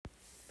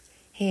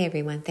Hey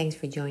everyone, thanks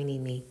for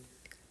joining me.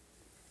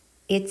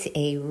 It's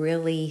a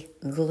really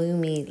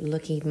gloomy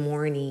looking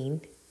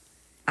morning.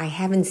 I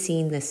haven't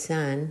seen the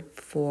sun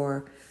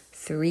for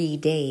 3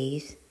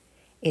 days.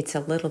 It's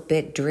a little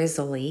bit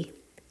drizzly,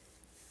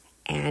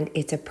 and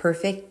it's a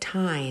perfect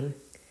time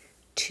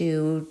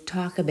to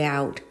talk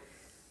about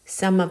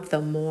some of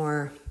the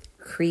more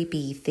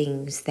creepy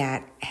things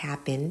that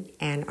happen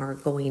and are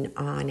going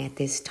on at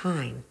this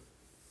time.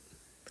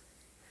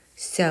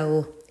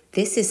 So,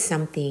 this is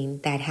something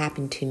that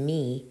happened to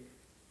me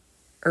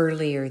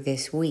earlier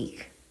this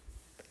week.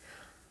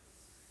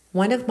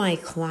 One of my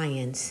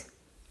clients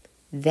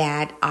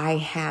that I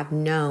have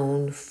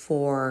known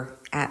for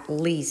at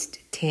least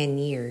 10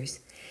 years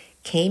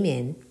came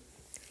in,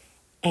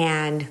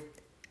 and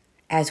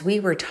as we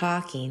were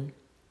talking,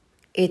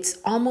 it's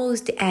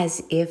almost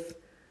as if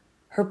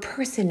her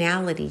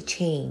personality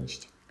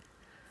changed.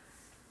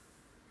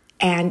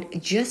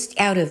 And just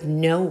out of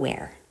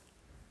nowhere,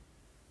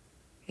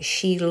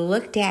 she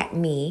looked at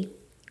me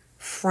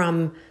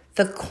from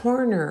the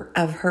corner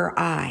of her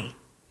eye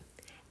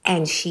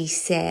and she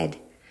said,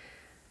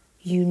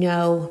 "You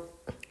know,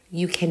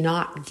 you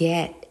cannot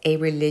get a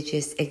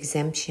religious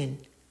exemption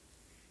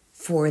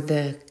for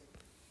the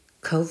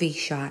COVID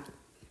shot."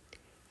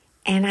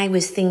 And I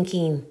was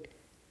thinking,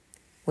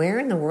 where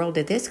in the world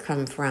did this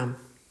come from?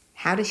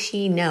 How does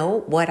she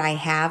know what I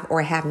have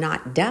or have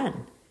not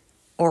done,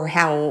 or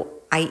how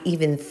I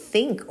even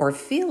think or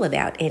feel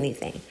about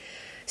anything?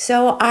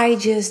 So I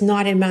just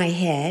nodded my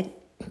head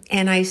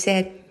and I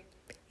said,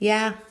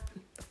 yeah,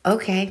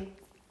 okay.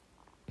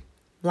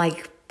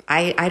 Like,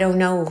 I don't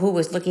know who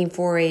was looking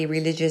for a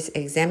religious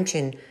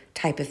exemption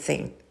type of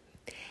thing.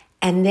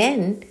 And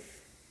then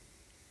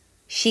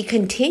she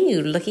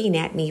continued looking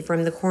at me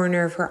from the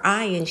corner of her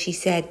eye and she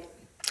said,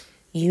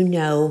 "You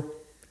know,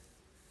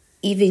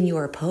 even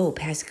your Pope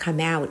has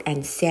come out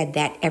and said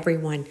that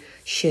everyone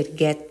should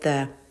get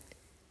the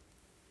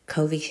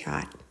COVID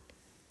shot."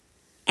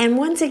 And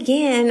once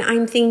again,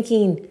 I'm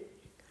thinking,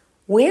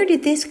 where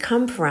did this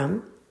come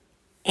from?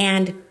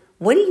 And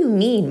what do you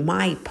mean,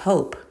 my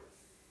Pope?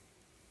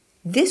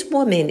 This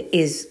woman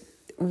is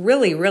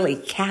really, really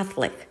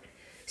Catholic.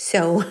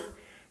 So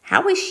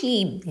how is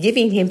she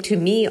giving him to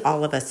me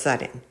all of a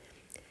sudden?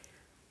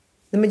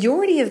 The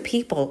majority of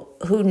people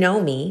who know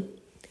me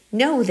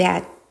know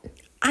that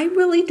I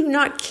really do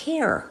not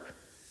care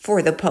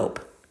for the Pope.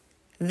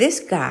 This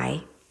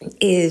guy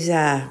is,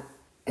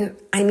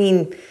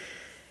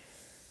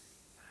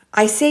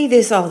 I say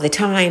this all the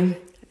time,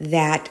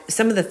 that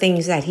some of the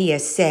things that he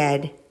has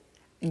said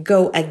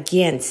go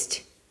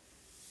against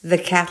the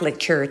Catholic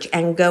Church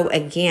and go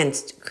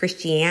against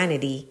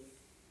Christianity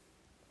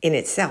in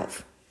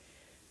itself.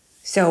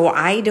 So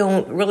I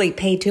don't really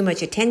pay too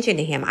much attention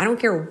to him. I don't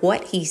care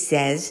what he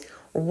says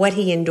or what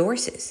he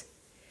endorses.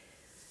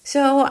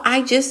 So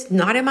I just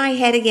nodded my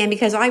head again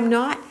because I'm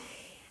not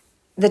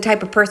the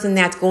type of person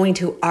that's going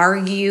to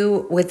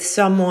argue with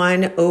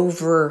someone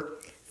over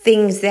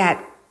things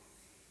that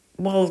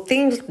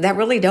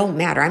really don't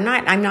matter. I'm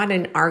not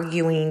an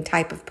arguing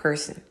type of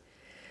person.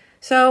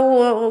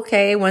 So,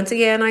 okay, once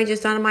again, I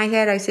just nodded my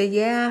head. I said,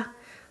 yeah,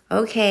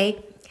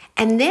 okay.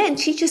 And then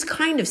she just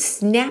kind of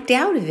snapped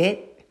out of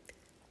it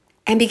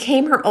and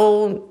became her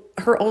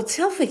old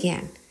self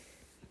again.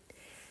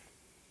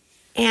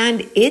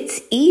 And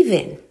it's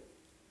even.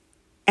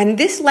 And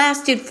this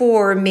lasted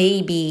for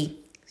maybe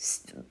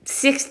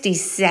 60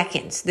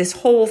 seconds, this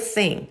whole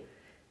thing.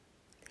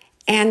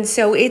 And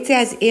so it's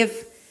as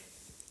if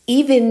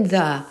even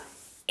the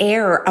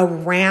air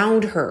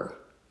around her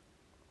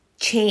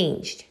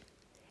changed.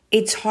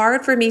 It's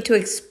hard for me to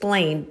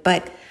explain,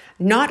 but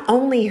not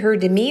only her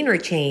demeanor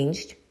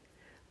changed,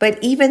 but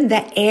even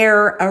the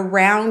air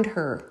around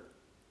her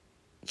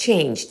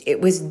changed.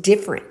 It was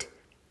different.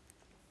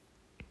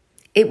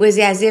 It was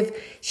as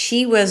if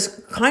she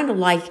was kind of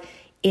like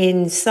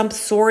in some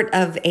sort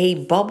of a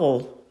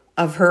bubble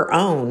of her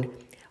own,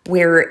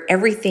 where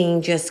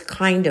everything just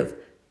kind of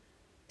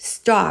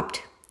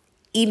stopped,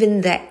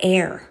 even the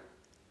air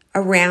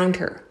around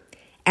her,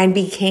 and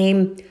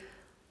became,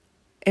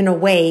 in a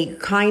way,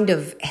 kind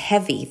of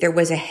heavy. There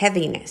was a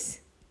heaviness.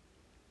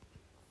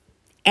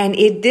 And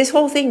this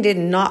whole thing did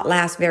not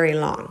last very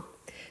long.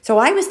 So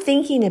I was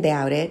thinking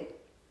about it,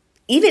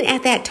 even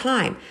at that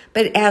time.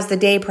 But as the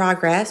day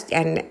progressed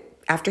and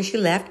after she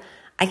left,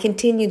 I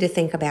continued to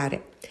think about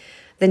it.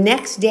 The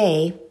next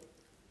day,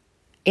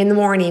 in the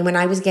morning, when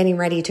I was getting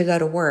ready to go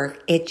to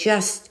work, it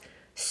just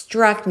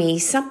struck me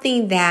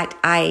something that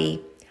I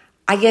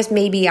guess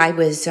maybe I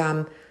was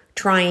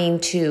trying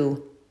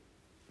to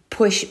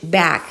push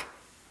back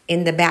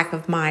in the back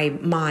of my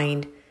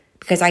mind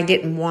because I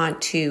didn't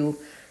want to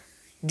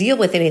deal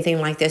with anything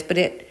like this. But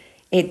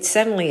it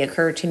suddenly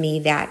occurred to me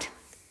that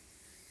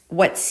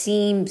what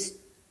seems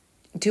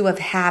to have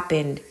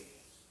happened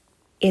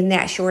in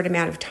that short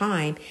amount of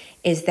time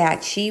is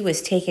that she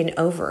was taken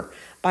over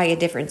by a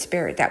different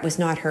spirit that was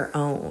not her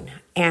own.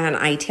 And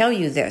I tell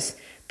you this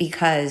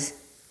because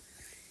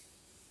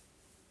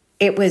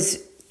it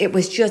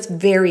was just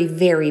very,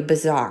 very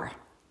bizarre.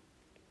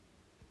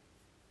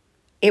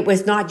 it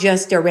was not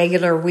just a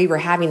regular, we were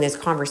having this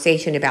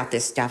conversation about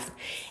this stuff.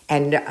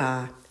 And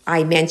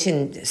I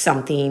mentioned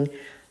something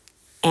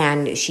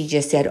and she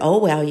just said, oh,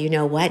 well, you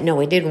know what? No,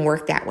 it didn't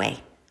work that way.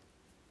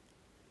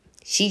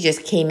 She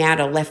just came out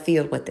of left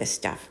field with this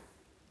stuff.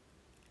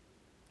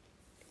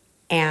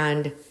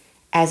 And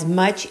as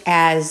much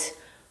as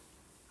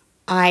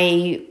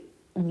I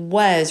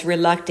was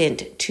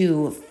reluctant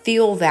to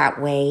feel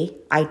that way,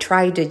 I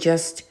tried to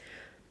just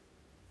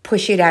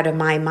push it out of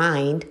my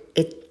mind.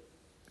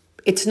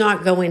 It's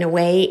not going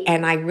away,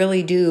 and I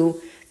really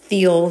do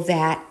feel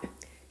that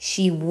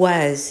she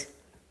was,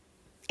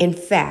 in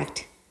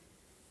fact,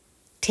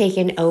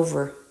 taken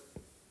over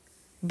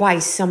by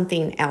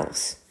something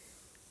else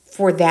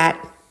for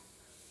that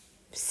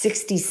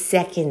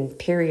 60-second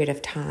period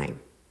of time.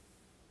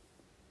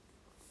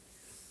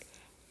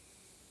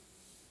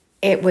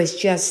 It was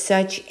just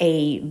such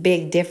a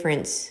big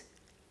difference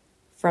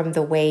from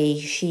the way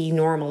she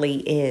normally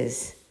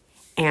is.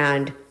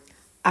 And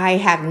I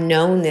have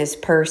known this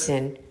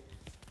person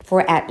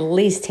for at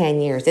least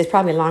 10 years. It's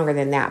probably longer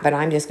than that, but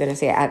I'm just going to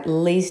say at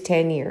least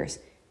 10 years.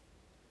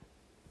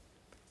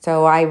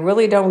 So I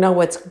really don't know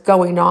what's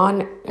going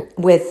on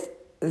with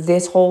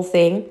this whole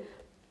thing.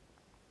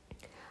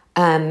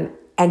 And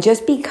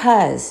just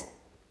because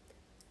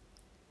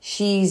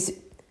she's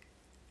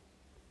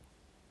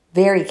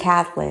very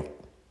Catholic,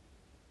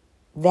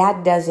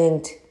 that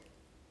doesn't,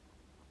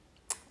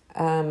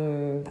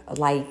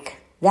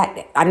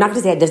 that, I'm not going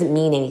to say it doesn't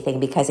mean anything,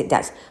 because it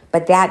does,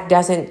 but that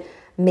doesn't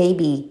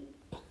maybe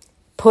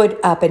put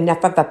up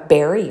enough of a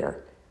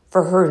barrier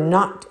for her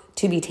not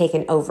to be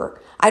taken over.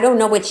 I don't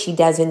know what she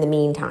does in the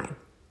meantime.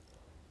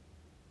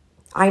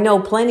 I know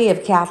plenty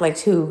of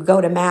Catholics who go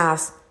to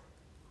Mass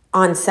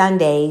on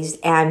Sundays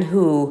and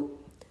who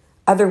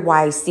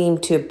otherwise seem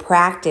to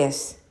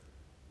practice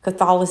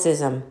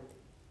Catholicism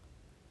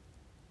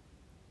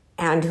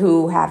and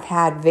who have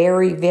had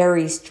very,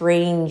 very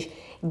strange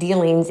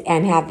dealings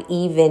and have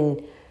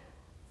even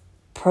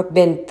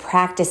been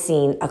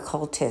practicing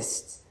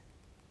occultists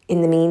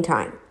in the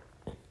meantime.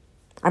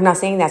 I'm not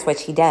saying that's what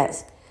she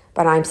does,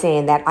 but I'm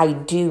saying that I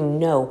do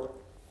know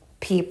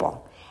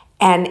people.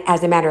 And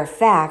as a matter of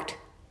fact,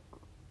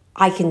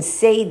 I can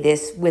say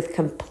this with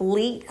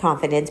complete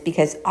confidence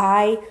because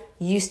I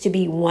used to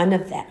be one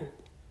of them.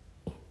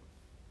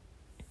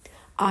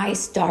 I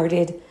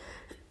started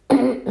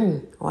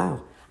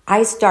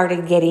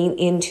getting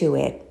into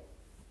it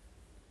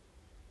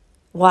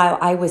while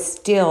I was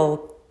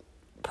still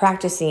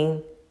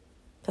practicing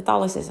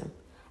Catholicism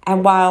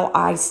and while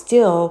I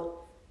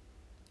still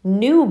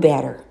knew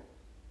better.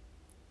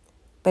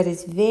 But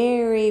it's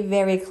very,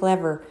 very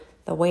clever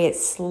the way it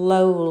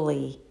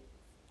slowly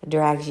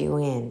drags you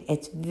in.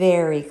 It's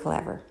very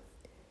clever.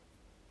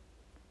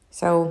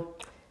 So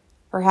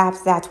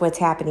perhaps that's what's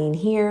happening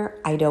here.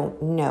 I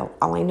don't know.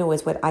 All I know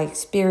is what I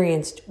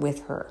experienced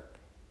with her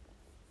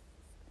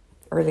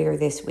earlier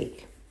this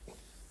week.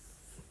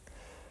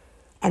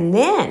 And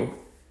then,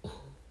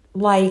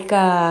 like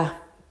a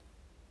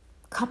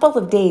couple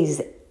of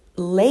days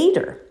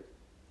later,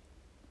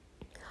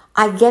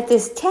 I get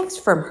this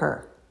text from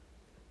her.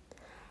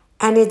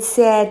 And it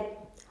said,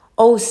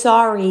 oh,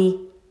 sorry,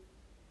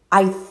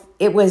 I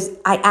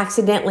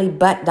accidentally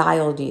butt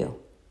dialed you.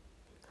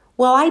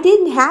 Well, I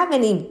didn't have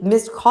any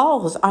missed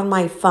calls on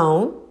my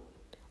phone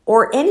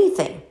or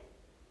anything.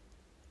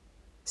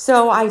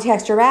 So I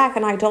texted her back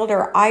and I told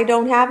her I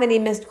don't have any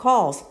missed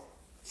calls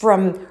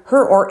from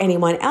her or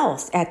anyone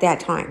else at that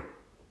time.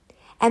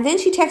 And then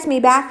she texted me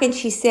back and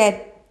she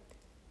said,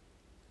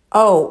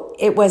 oh,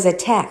 it was a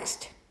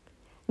text.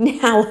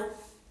 Now,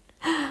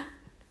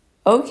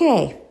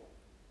 okay,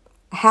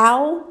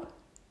 how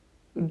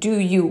do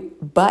you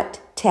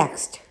butt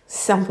text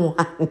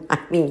someone? I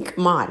mean,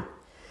 come on.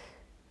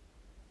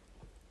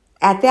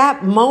 At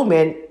that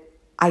moment,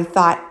 I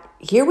thought,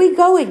 here we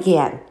go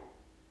again.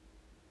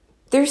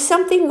 There's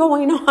something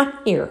going on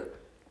here.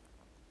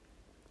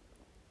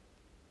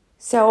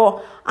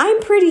 So I'm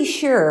pretty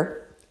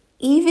sure,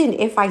 even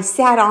if I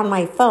sat on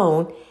my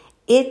phone,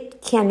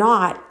 it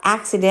cannot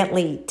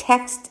accidentally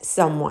text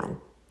someone.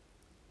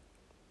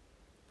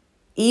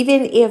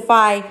 Even if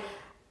I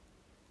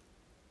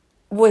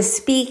was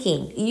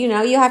speaking, you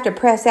have to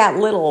press that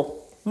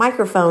little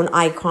microphone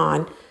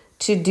icon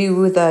to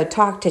do the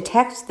talk to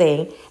text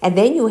thing, and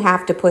then you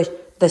have to push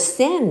the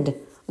send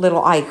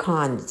little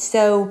icon.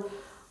 So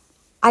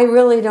I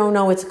really don't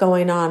know what's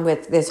going on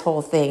with this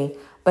whole thing,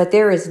 but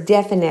there is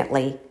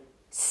definitely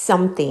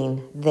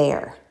something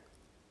there.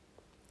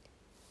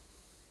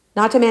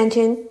 Not to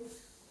mention,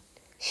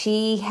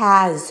 she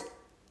has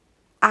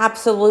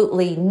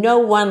absolutely no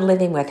one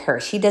living with her.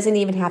 She doesn't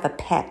even have a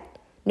pet.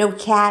 No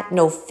cat,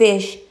 no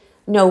fish,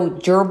 no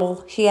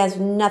gerbil. She has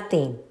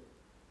nothing.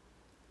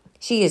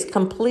 She is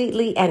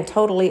completely and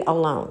totally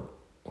alone.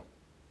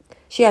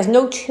 She has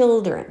no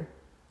children.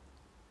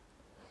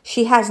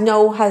 She has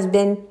no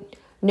husband,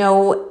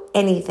 no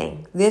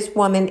anything. This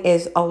woman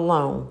is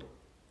alone.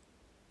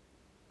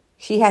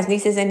 She has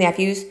nieces and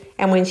nephews,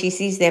 and when she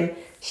sees them,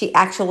 she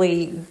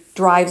actually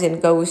drives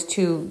and goes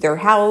to their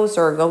house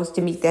or goes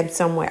to meet them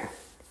somewhere.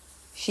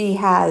 She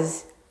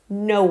has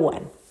no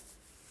one.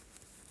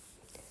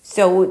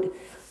 So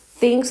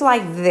things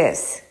like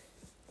this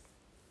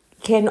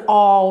can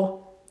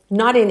all,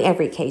 not in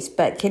every case,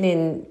 but can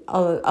in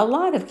a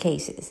lot of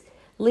cases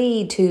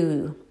lead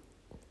to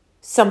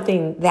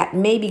something that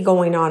may be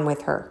going on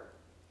with her.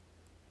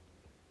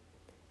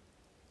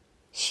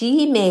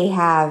 She may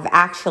have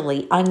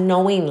actually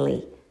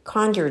unknowingly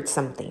conjured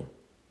something.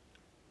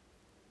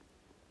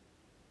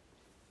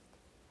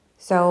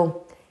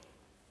 So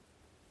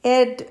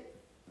it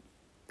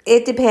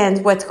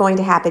depends what's going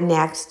to happen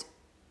next.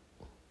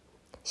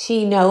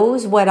 She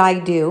knows what I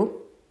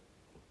do.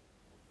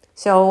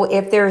 So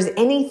if there's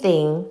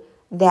anything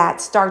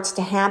that starts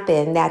to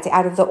happen that's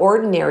out of the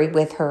ordinary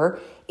with her,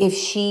 if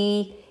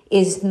she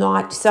is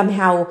not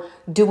somehow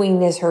doing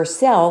this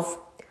herself,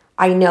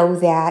 I know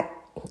that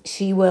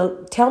she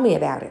will tell me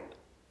about it.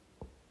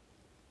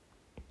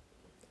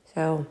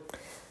 So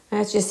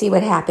let's just see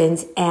what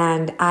happens.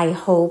 And I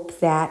hope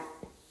that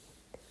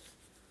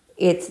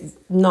it's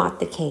not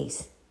the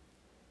case.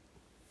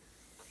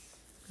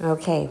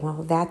 Okay,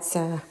 well, that's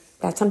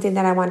something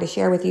that I wanted to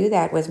share with you.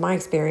 That was my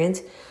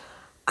experience.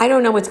 I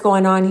don't know what's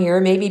going on here.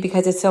 Maybe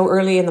because it's so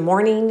early in the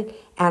morning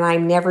and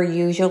I'm never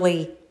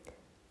usually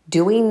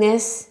doing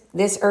this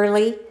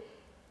early.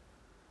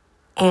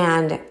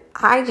 And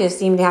I just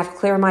seem to have to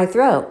clear my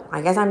throat.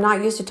 I guess I'm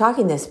not used to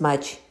talking this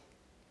much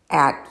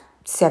at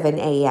 7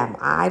 a.m.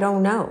 I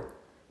don't know.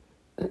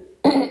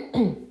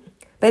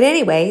 But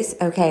anyways,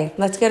 okay,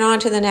 let's get on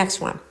to the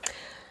next one.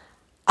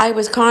 I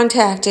was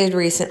contacted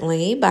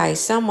recently by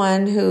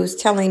someone who's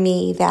telling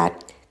me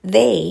that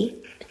they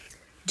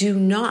do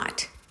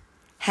not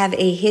have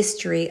a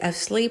history of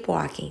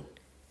sleepwalking.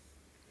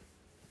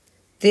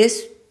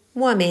 This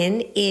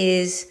woman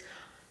is,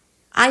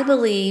 I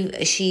believe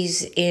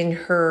she's in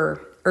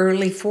her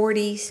early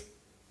 40s.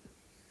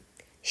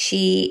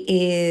 She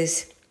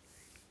is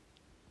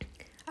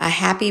a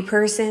happy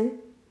person.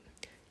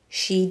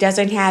 She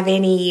doesn't have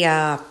any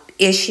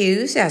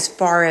issues as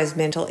far as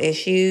mental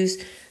issues,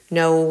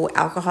 no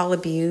alcohol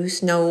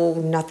abuse,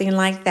 nothing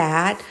like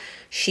that.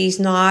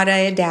 She's not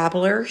a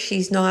dabbler.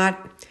 She's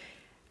not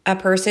a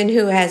person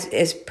who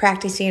is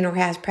practicing or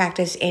has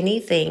practiced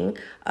anything,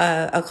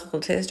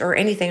 occultist or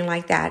anything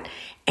like that.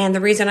 And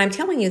the reason I'm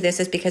telling you this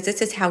is because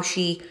this is how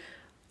she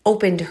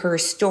opened her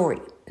story.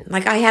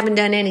 Like, I haven't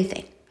done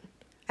anything.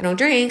 I don't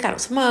drink. I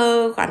don't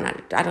smoke.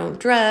 I don't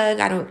drug.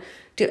 I don't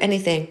do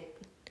anything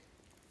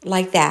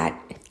like that.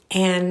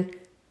 And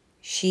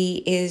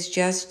she is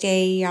just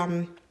a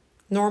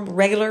normal,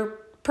 regular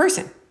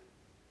person.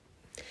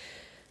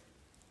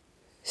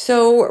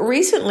 So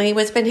recently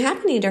what's been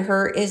happening to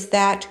her is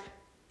that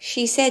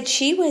she said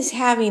she was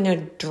having a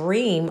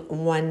dream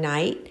one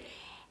night.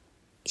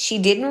 She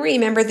didn't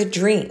remember the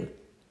dream.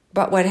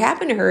 But what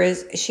happened to her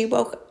is she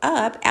woke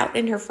up out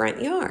in her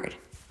front yard.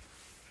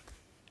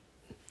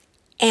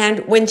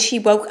 And when she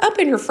woke up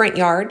in her front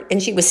yard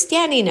and she was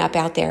standing up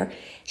out there,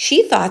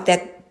 she thought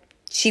that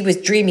she was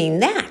dreaming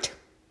that.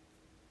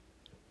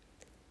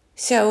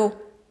 So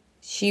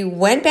she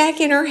went back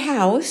in her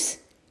house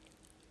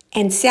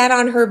and sat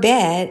on her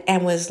bed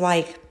and was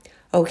like,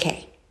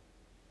 okay,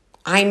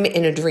 I'm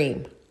in a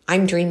dream.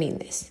 I'm dreaming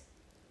this.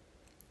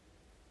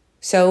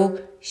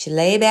 So she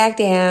lay back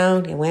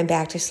down and went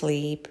back to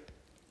sleep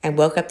and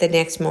woke up the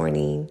next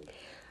morning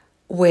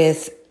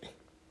with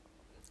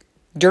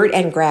dirt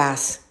and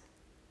grass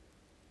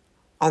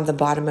on the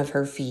bottom of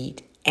her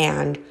feet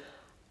and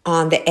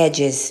on the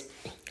edges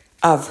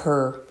of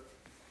her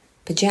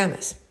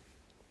pajamas,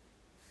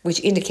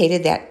 which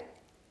indicated that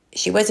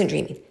she wasn't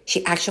dreaming.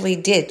 She actually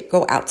did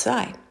go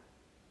outside.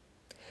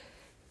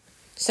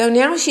 So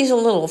now she's a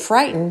little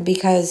frightened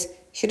because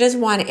she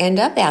doesn't want to end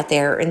up out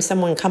there and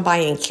someone come by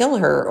and kill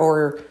her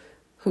or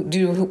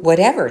do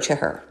whatever to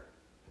her.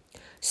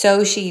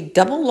 So she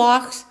double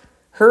locks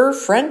her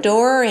front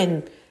door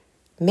and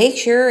makes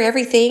sure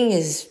everything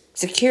is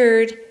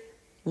secured,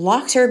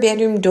 locks her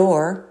bedroom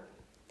door,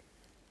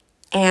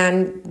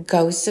 and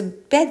goes to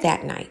bed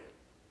that night.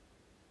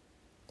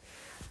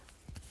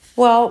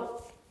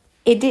 Well,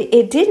 it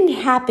didn't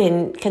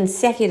happen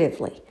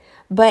consecutively,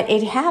 but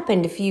it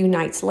happened a few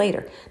nights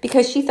later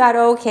because she thought,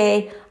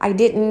 okay, I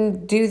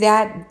didn't do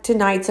that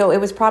tonight, so it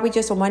was probably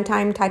just a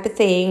one-time type of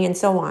thing and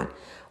so on.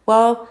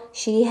 Well,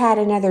 she had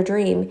another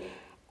dream,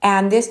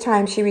 and this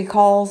time she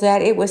recalls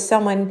that it was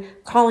someone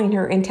calling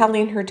her and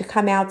telling her to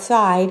come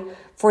outside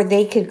for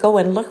they could go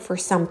and look for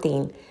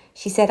something.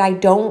 She said, I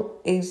don't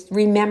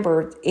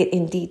remember it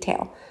in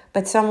detail,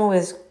 but someone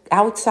was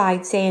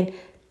outside saying,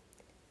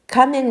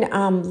 come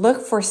and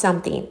look for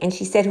something. And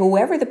she said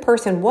whoever the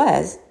person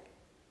was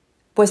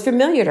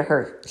familiar to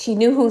her. She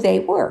knew who they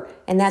were.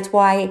 And that's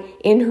why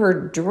in her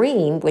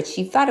dream, which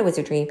she thought it was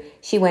a dream,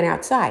 she went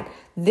outside.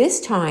 This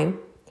time,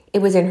 it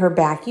was in her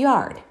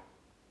backyard.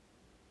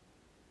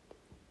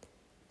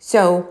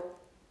 So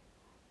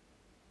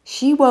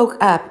she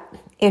woke up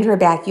in her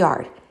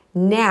backyard.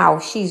 Now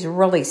she's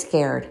really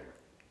scared.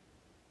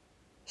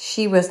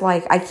 she was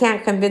like, I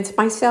can't convince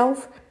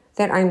myself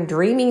that I'm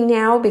dreaming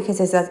now because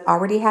this has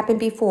already happened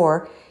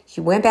before. She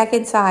went back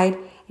inside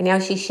and now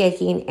she's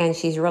shaking and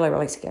she's really,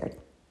 really scared.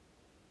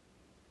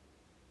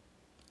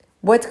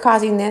 What's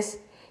causing this?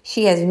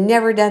 She has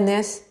never done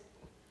this.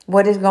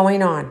 What is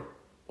going on?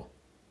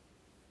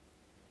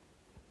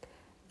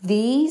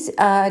 These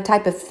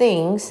type of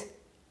things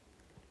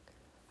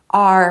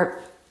are,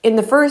 in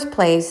the first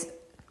place,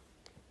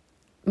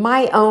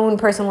 my own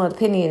personal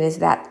opinion is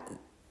that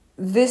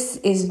this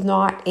is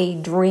not a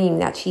dream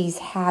that she's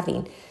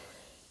having.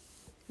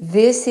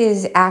 This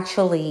is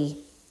actually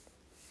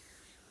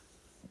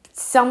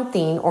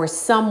something or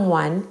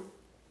someone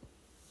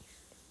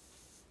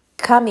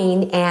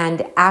coming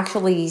and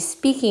actually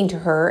speaking to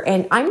her.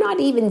 And I'm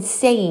not even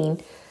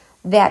saying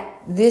that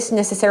this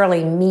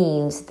necessarily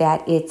means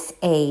that it's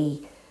an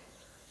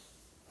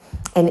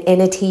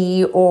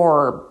entity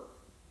or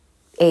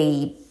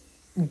a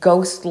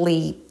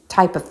ghostly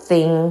type of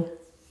thing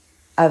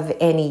of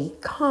any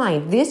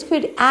kind. This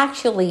could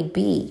actually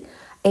be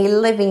a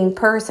living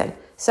person,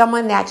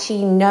 someone that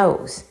she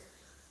knows,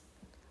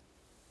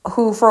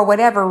 who for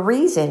whatever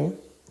reason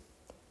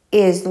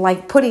is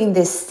like putting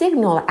this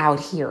signal out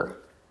here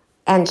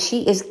and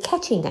she is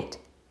catching it.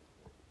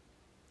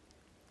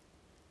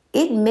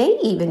 It may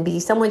even be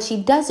someone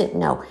she doesn't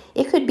know.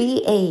 It could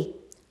be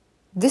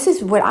this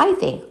is what I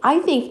think. I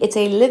think it's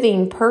a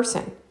living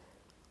person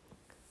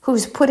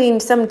who's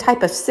putting some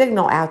type of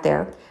signal out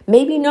there,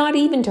 maybe not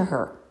even to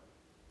her.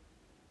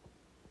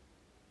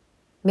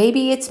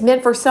 Maybe it's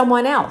meant for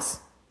someone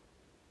else.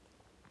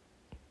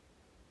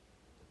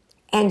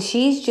 And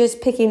she's just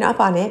picking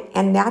up on it,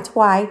 and that's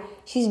why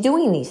she's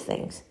doing these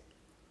things.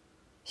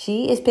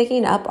 She is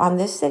picking up on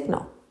this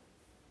signal.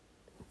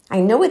 I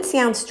know it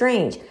sounds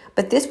strange,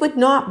 but this would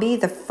not be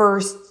the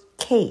first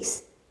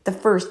case, the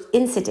first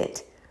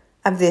incident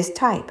of this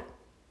type.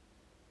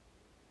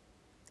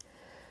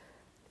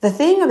 The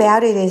thing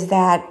about it is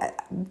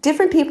that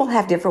different people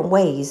have different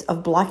ways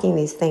of blocking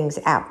these things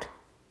out.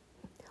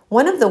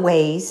 One of the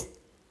ways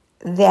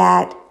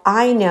that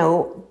I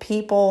know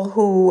people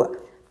who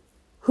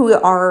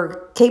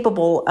are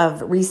capable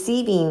of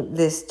receiving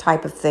this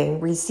type of thing,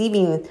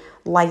 receiving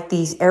like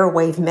these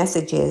airwave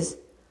messages,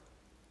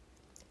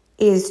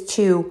 is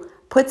to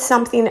put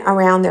something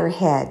around their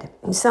head.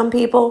 And some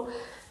people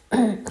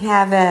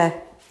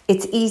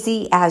it's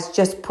easy as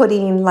just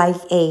putting like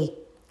a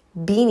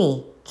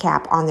beanie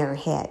cap on their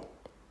head,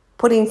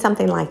 putting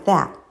something like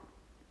that,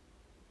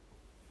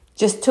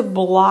 just to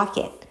block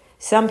it.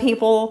 Some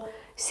people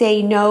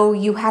say, no,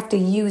 you have to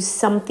use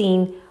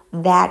something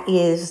that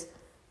is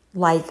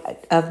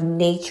like of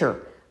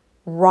nature,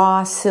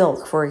 raw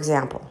silk, for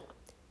example.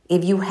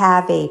 If you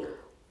have a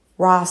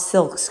raw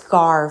silk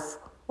scarf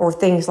or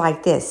things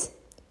like this,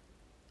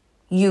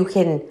 you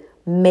can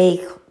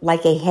make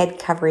like a head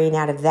covering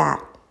out of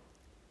that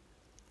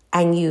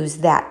and use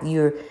that.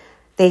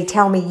 They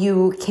tell me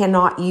you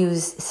cannot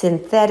use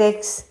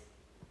synthetics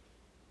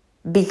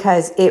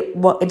because it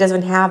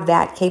doesn't have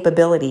that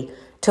capability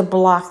to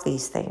block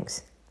these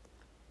things.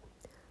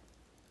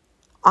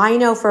 I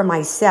know for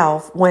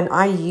myself, when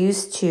I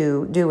used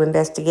to do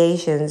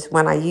investigations,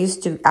 when I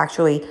used to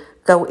actually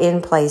go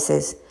in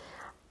places,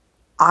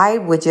 I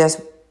would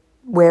just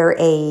wear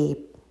a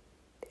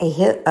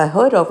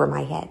hood over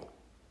my head.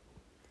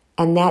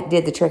 And that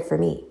did the trick for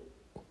me.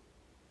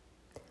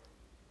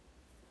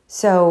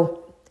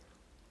 So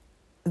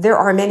there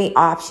are many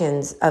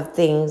options of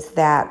things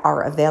that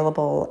are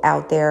available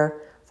out there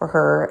for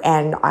her.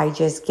 And I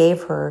just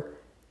gave her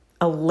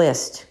a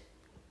list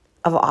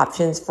of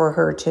options for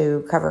her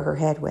to cover her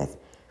head with.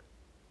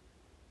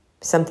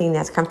 Something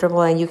that's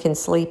comfortable and you can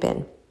sleep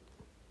in.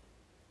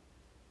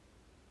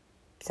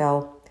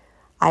 So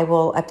I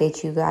will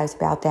update you guys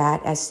about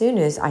that as soon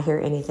as I hear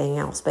anything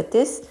else. But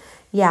this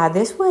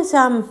was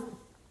a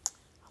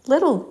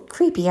little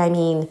creepy. I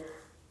mean,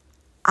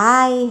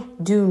 I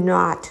do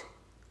not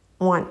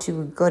want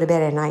to go to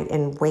bed at night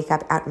and wake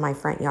up out in my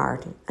front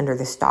yard under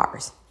the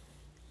stars.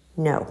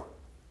 No.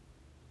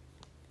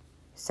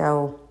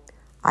 So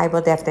I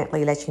will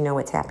definitely let you know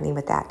what's happening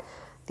with that.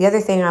 The other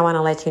thing I want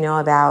to let you know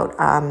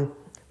about,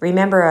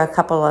 remember a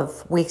couple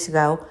of weeks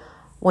ago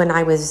when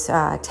I was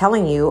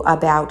telling you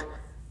about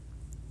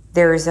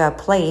there's a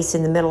place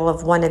in the middle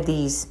of one of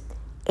these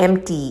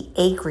empty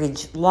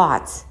acreage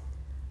lots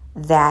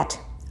that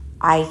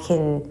I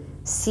can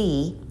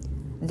see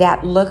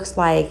that looks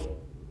like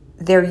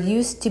there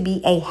used to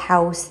be a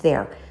house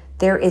there.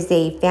 There is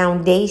a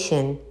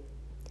foundation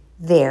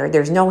there.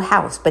 There's no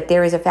house, but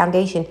there is a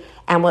foundation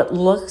and what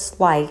looks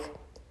like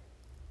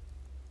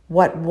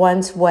what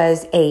once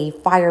was a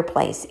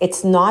fireplace.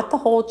 It's not the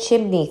whole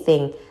chimney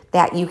thing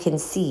that you can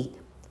see.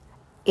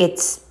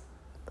 It's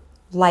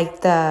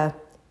like the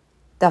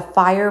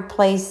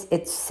fireplace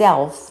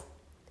itself,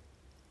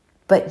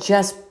 but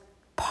just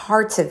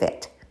parts of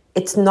it.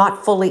 It's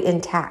not fully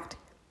intact.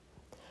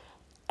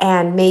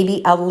 And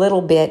maybe a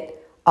little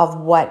bit of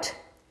what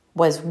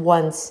was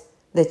once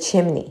the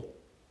chimney.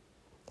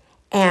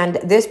 And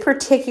this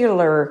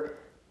particular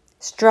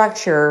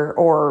structure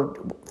or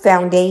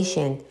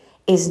foundation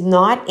is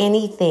not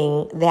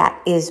anything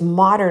that is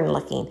modern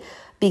looking,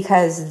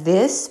 because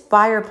this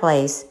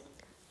fireplace,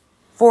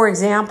 for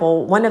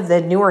example, one of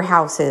the newer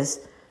houses,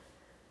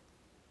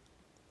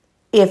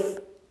 if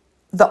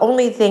the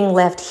only thing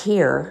left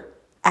here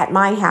at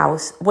my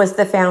house was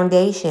the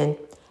foundation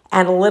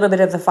and a little bit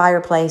of the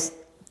fireplace,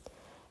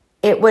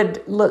 it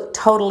would look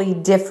totally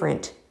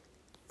different.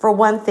 For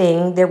one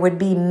thing, there would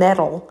be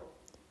metal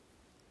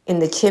in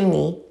the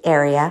chimney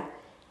area,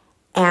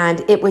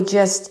 and it would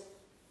just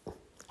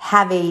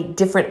have a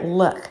different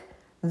look.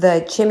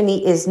 The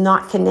chimney is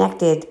not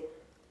connected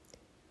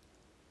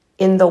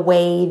in the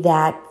way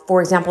that,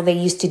 for example, they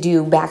used to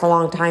do back a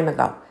long time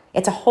ago.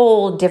 It's a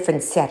whole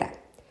different setup.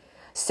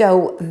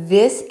 So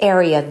this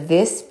area,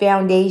 this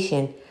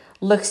foundation,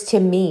 looks to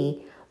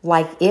me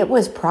like it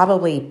was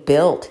probably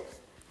built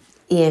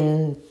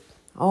in,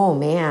 oh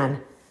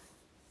man,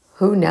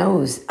 who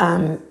knows?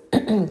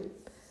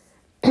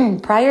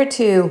 Prior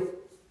to,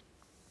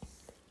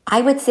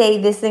 I would say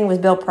this thing was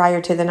built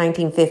prior to the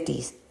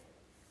 1950s.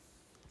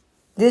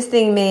 This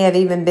thing may have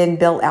even been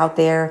built out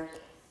there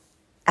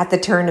at the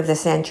turn of the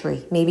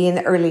century, maybe in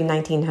the early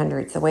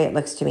 1900s, the way it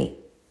looks to me.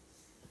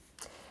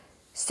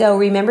 So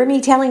remember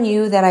me telling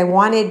you that I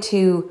wanted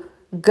to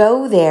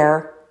go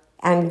there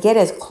and get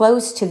as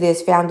close to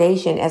this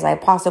foundation as I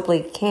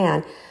possibly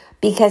can,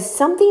 because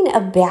something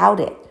about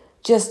it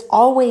just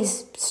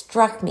always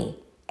struck me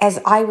as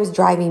I was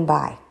driving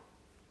by.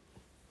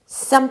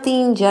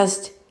 Something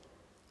just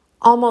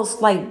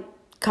almost like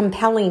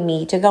compelling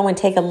me to go and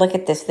take a look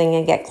at this thing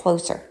and get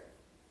closer.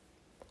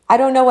 I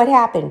don't know what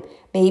happened.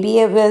 Maybe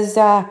it was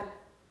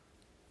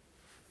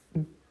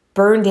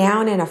burned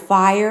down in a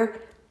fire,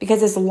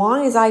 because as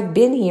long as I've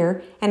been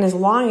here and as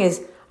long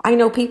as I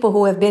know people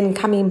who have been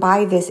coming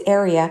by this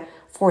area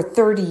for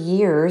 30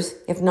 years,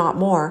 if not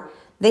more,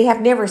 they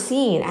have never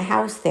seen a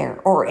house there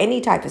or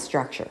any type of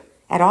structure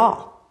at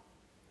all.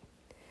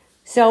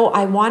 So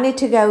I wanted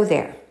to go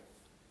there.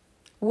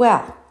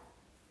 Well,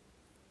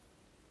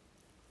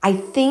 I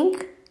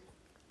think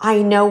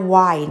I know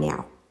why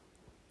now.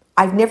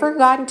 I've never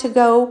gotten to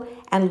go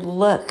and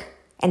look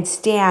and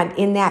stand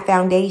in that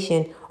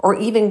foundation or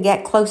even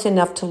get close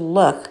enough to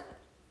look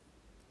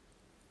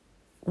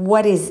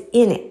what is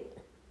in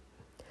it.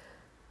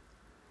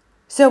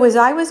 So as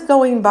I was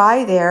going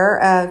by there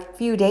a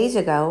few days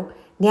ago,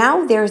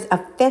 now there's a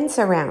fence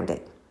around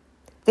it.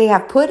 They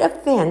have put a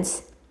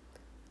fence,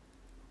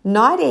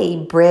 not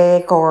a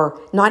brick or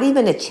not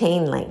even a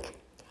chain link.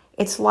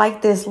 It's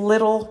like this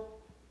little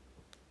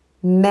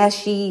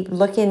meshy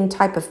looking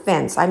type of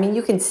fence. I mean,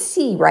 you can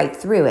see right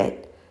through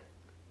it.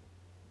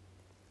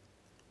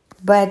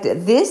 But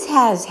this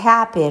has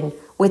happened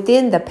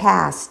within the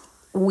past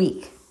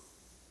week.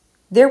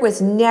 There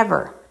was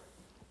never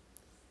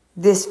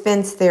this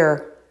fence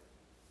there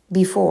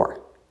before.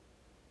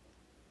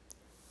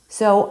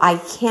 So I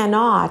can't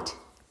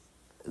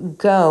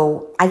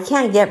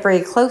get very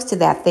close to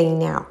that thing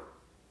now.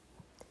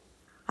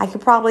 I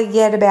could probably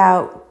get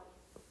about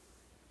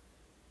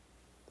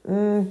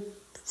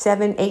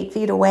 7-8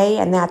 feet away,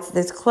 and that's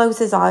as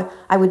close as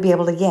I would be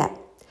able to get.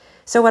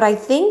 So what I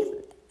think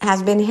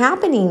has been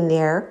happening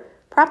there,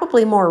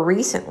 probably more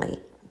recently,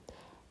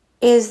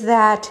 is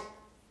that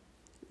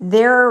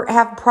there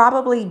have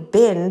probably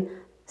been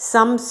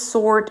some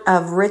sort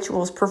of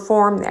rituals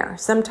performed there,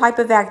 some type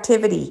of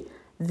activity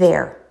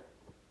there.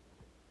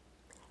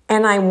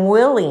 And I'm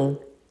willing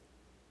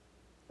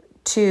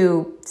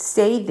to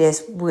say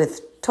this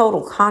with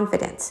total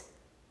confidence,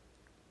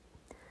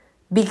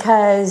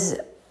 because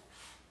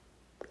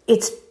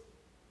it's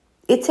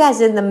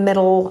as in the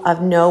middle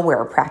of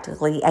nowhere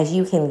practically as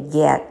you can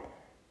get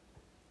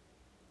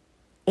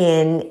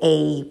in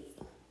a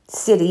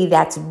city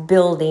that's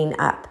building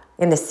up,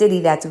 in a city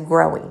that's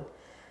growing.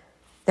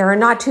 There are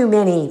not too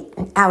many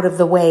out of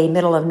the way,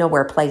 middle of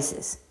nowhere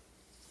places.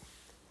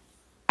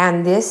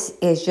 And this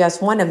is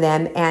just one of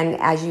them. And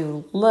as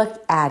you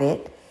look at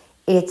it,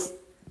 it's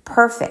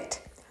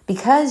perfect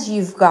because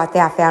you've got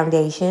that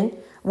foundation,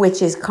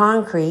 which is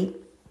concrete,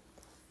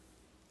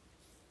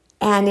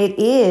 and it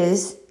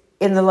is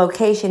in the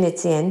location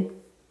it's in.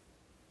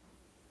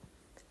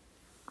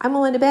 I'm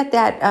willing to bet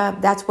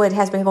that that's what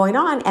has been going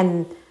on,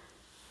 and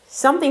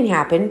something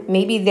happened.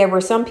 Maybe there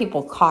were some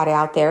people caught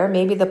out there.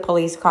 Maybe the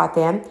police caught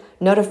them,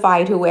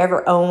 notified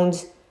whoever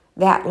owns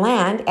that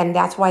land, and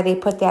that's why they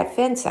put that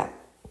fence up.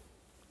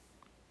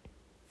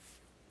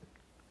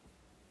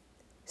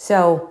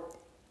 So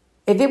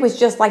if it was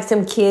just like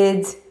some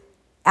kids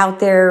out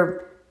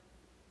there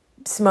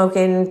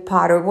smoking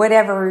pot or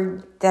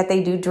whatever that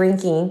they do,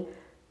 drinking,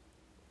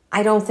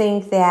 I don't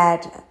think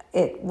that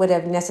it would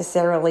have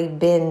necessarily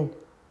been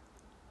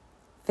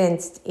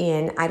fenced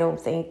in. I don't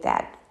think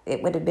that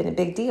it would have been a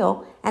big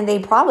deal, and they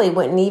probably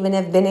wouldn't even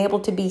have been able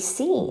to be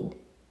seen.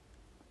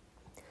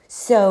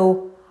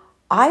 So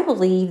I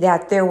believe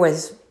that there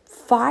was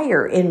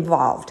fire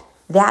involved.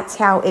 That's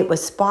how it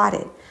was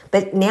spotted.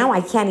 But now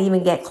I can't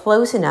even get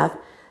close enough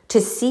to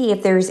see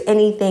if there's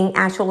anything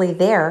actually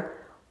there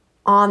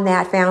on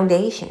that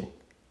foundation.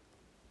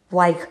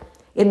 like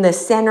in the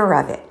center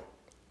of it.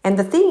 And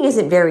the thing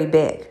isn't very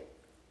big.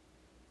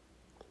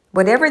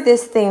 Whatever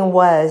this thing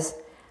was,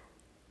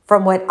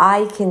 from what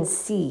I can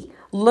see,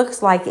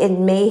 looks like it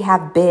may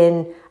have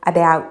been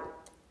about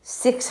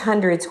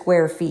 600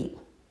 square feet.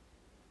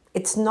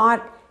 It's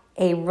not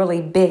a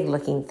really big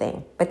looking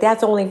thing, but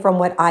that's only from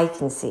what I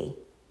can see.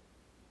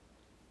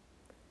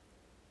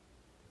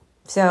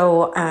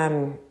 So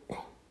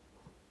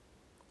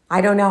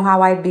I don't know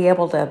how I'd be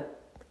able to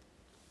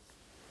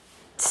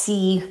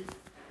see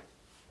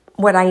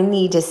what I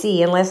need to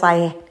see unless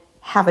I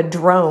have a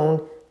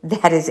drone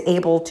that is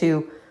able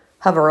to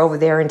hover over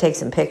there and take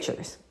some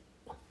pictures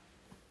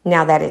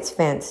now that it's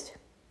fenced.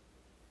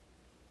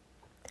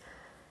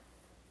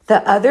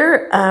 The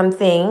other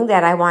thing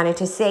that I wanted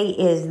to say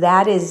is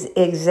that is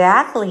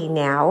exactly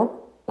now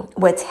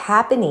what's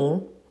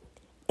happening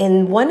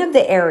in one of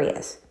the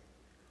areas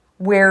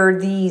where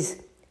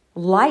these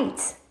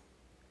lights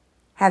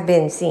have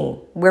been seen,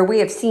 where we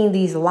have seen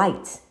these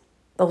lights,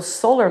 those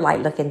solar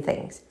light looking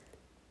things.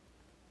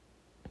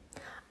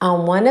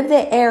 On one of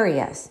the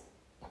areas,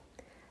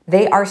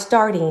 they are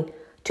starting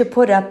to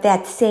put up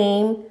that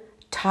same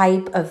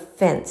type of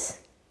fence.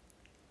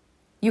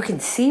 You can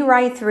see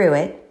right through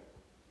it.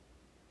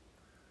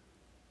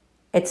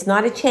 It's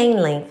not a chain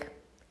link.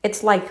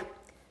 It's like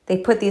they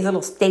put these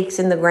little stakes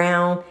in the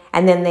ground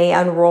and then they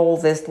unroll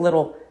this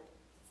little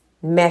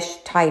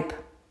mesh type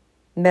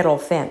metal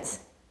fence.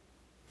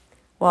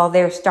 Well,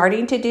 they're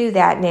starting to do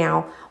that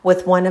now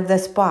with one of the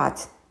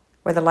spots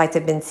where the lights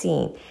have been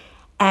seen.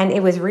 And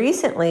it was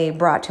recently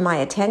brought to my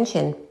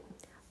attention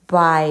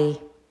by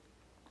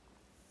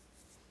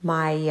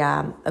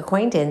my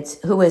acquaintance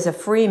who is a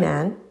free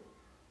man,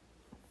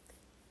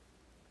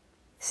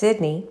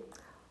 Sydney,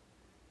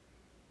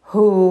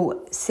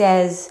 who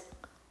says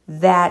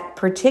that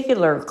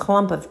particular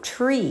clump of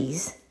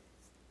trees,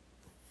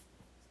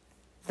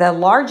 the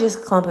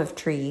largest clump of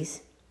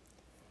trees,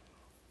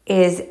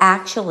 is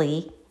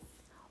actually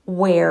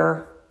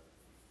where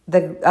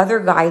the other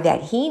guy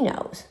that he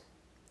knows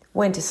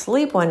went to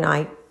sleep one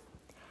night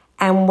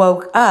and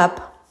woke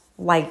up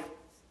like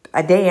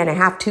a day and a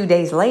half, 2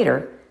 days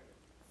later,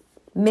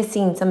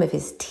 missing some of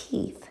his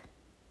teeth.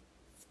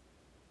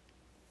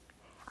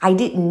 I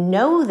didn't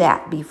know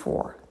that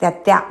before,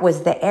 that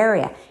was the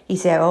area. He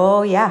said,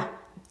 oh yeah,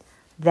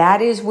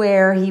 that is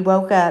where he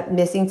woke up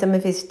missing some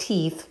of his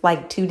teeth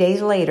like 2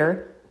 days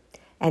later,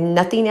 and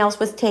nothing else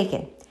was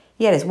taken.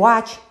 He had his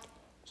watch.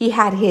 He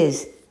had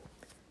his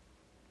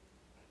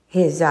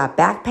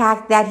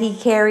backpack that he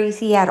carries.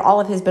 He had all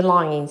of his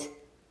belongings,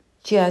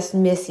 just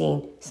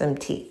missing some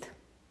teeth.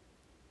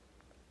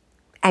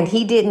 And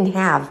he didn't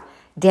have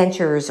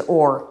dentures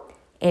or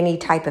any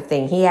type of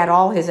thing. He had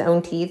all his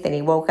own teeth, and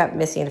he woke up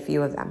missing a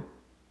few of them.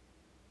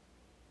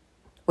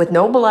 With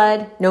no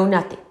blood, no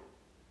nothing.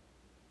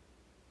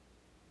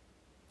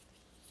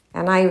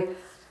 And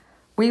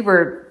we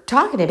were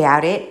talking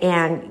about it,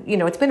 and,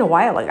 it's been a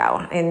while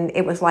ago. And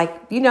it was like,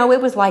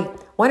 it was like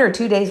 1 or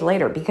 2 days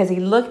later, because he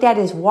looked at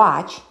his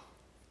watch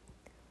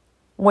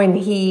when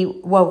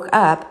he woke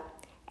up,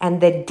 and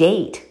the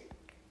date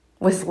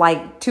was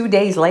like 2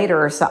 days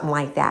later or something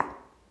like that.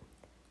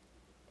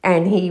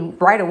 And he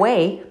right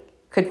away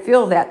could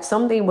feel that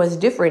something was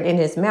different in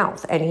his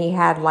mouth, and he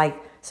had like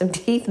some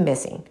teeth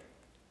missing.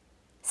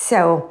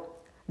 So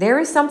there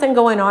is something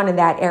going on in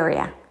that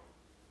area.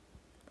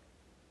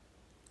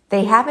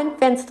 They haven't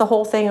fenced the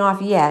whole thing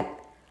off yet.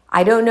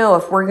 I don't know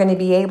if we're going to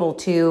be able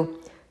to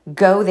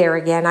go there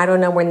again. I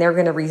don't know when they're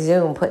going to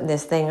resume putting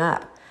this thing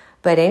up.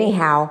 But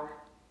anyhow,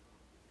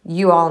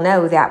 you all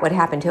know that what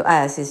happened to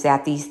us is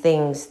that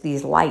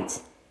these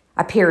lights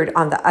appeared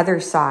on the other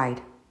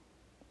side,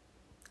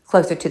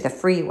 closer to the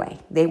freeway.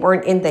 They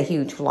weren't in the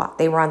huge lot.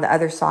 They were on the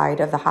other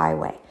side of the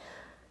highway.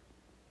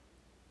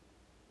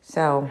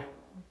 So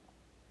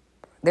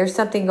there's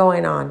something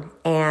going on.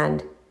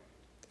 And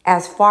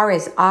as far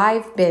as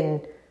I've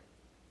been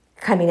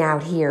coming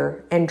out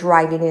here and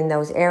driving in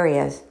those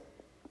areas,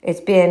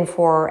 it's been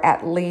for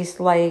at least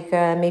like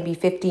maybe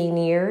 15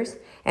 years.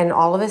 And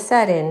all of a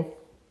sudden,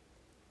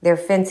 they're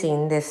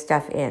fencing this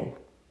stuff in.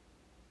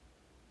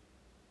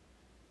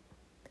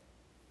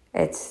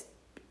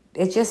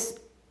 It just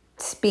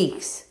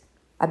speaks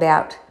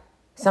about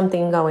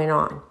something going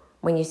on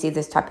when you see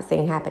this type of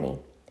thing happening.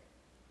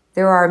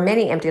 There are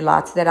many empty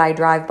lots that I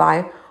drive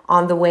by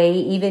on the way,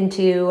 even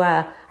to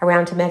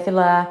around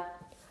Temecula,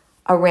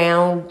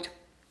 around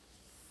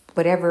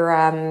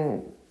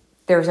whatever.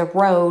 There's a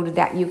road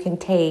that you can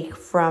take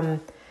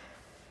from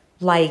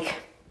like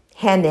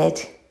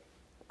Hemet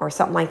or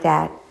something like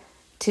that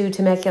to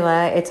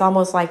Temecula. It's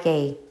almost like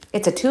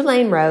it's a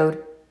 2-lane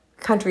road,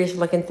 countryish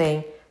looking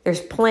thing.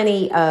 There's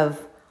plenty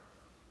of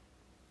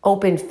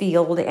open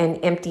field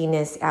and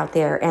emptiness out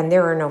there, and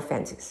there are no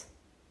fences.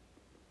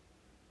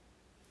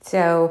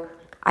 So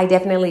I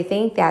definitely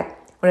think that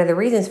one of the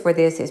reasons for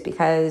this is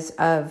because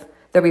of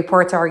the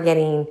reports are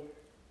getting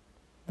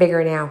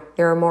bigger now.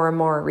 There are more and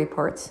more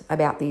reports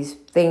about these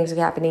things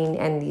happening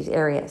in these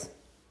areas.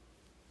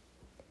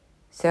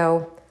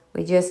 So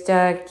we just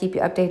keep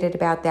you updated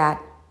about that.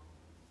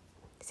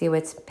 See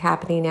what's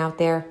happening out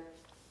there.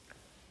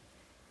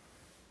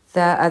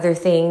 The other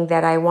thing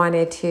that I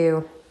wanted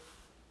to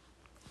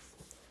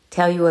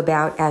tell you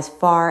about as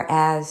far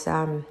as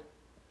the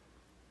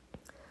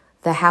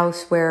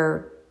house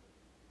where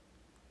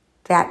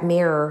that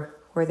mirror,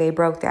 where they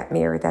broke that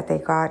mirror that they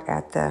got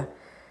at the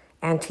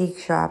antique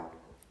shop,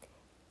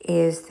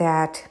 is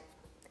that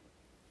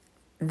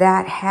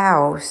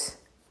house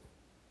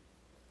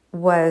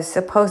was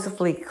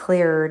supposedly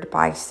cleared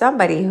by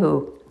somebody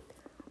who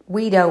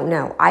we don't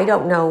know. I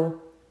don't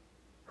know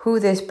who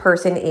this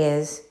person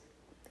is,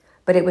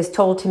 but it was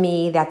told to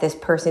me that this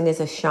person is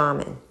a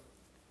shaman.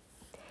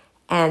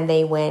 And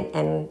they went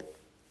and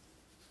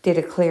did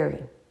a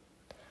clearing.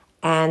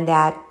 And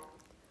that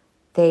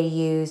they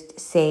used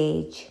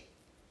sage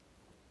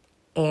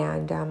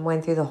and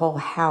went through the whole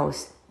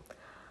house.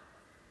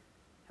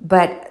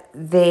 But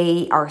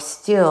they are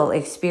still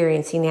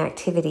experiencing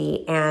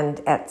activity,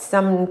 and at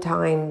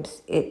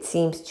sometimes it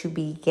seems to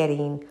be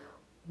getting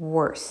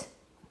worse.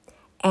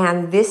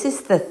 And this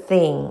is the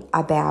thing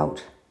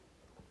about,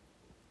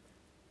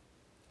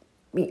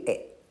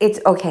 it's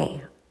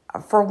okay.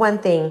 For one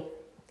thing,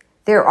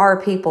 there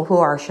are people who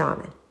are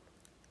shaman.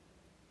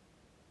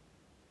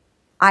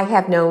 I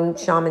have known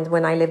shamans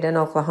when I lived in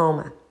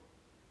Oklahoma,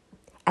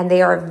 and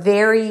they are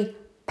very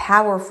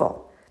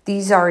powerful.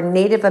 These are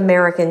Native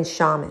American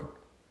shaman.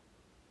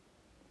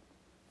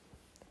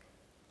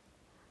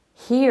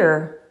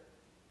 Here,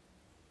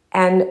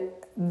 and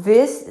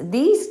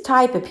these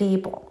type of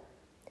people,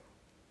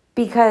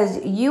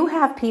 because you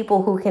have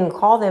people who can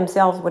call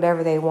themselves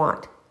whatever they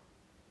want.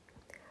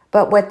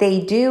 But what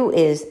they do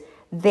is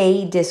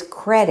they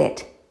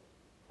discredit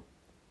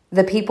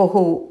the people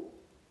who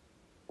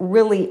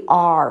really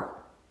are,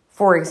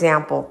 for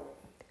example,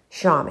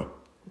 shaman,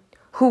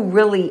 who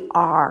really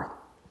are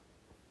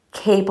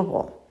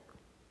capable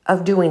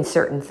of doing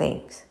certain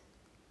things.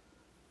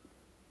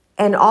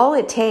 And all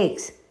it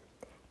takes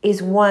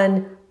is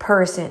one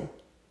person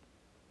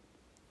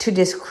to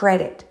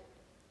discredit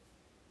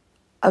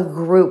a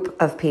group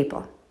of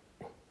people.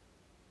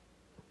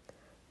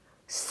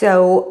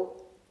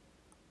 So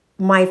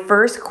my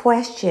first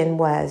question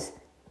was,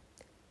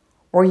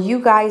 were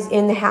you guys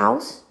in the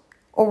house,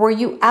 or were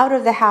you out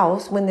of the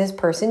house when this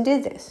person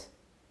did this?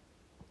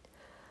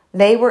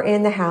 They were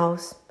in the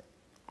house,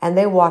 and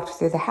they walked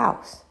through the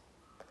house.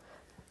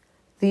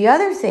 The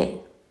other thing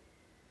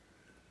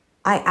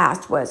I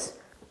asked was,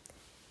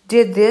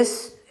 did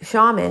this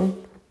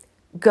shaman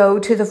go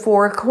to the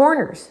four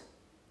corners?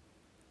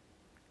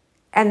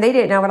 And they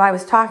didn't know what I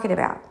was talking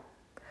about.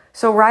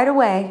 So right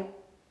away,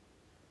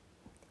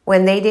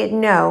 when they didn't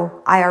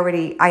know,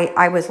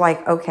 I was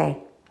like, okay,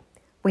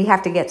 we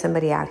have to get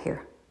somebody out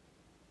here.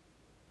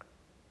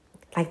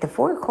 Like the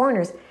four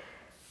corners,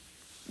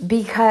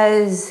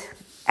 because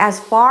as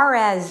far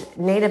as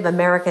Native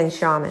American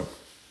shaman,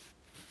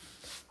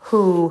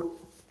 who,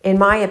 in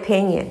my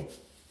opinion,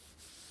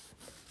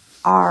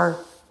 are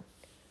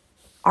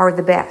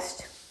the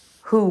best,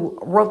 who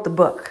wrote the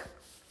book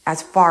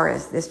as far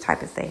as this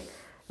type of thing,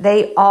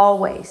 they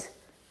always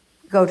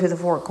go to the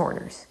four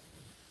corners.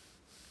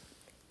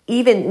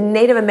 Even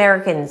Native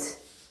Americans,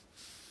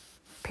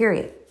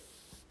 period,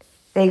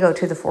 they go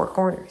to the four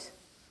corners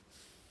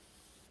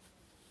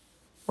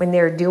when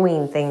they're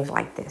doing things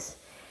like this.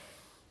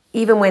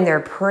 Even when they're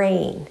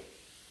praying,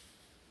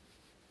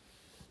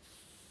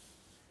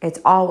 it's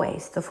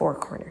always the four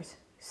corners.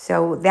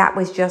 So that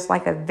was just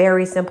like a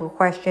very simple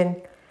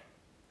question.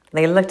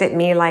 They looked at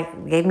me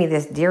like, gave me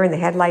this deer in the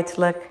headlights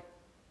look.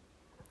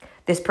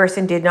 This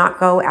person did not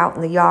go out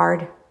in the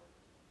yard.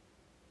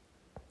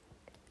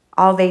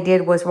 All they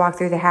did was walk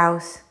through the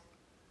house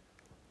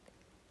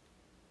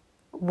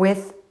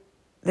with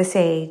the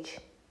sage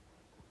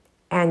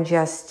and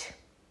just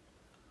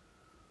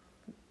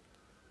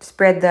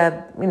spread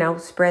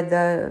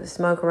the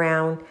smoke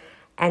around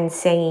and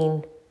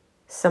saying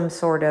some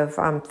sort of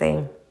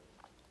thing.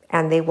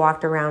 And they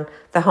walked around,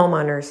 the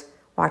homeowners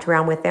walked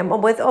around with them.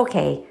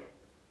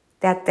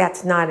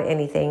 That's not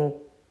anything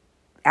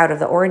out of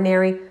the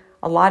ordinary.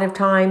 A lot of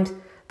times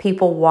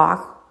people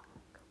walk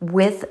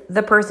with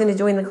the person who's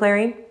doing the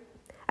clearing.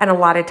 And a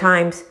lot of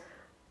times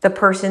the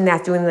person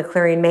that's doing the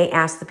clearing may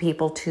ask the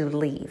people to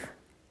leave.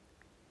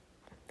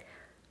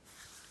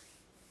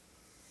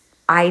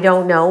 I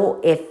don't know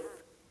if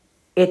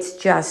it's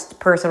just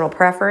personal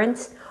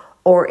preference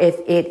or if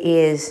it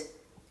is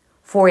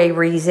for a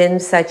reason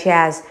such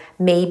as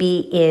maybe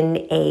in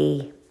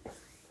a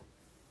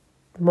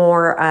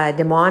more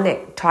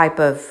demonic type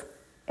of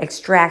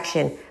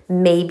extraction,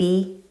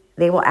 maybe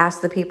they will ask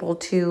the people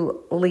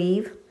to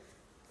leave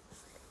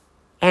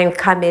and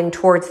come in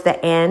towards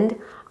the end.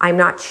 I'm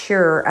not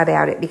sure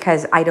about it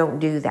because I don't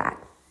do that.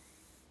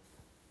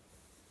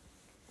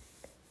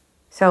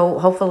 So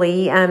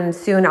hopefully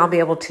soon I'll be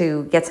able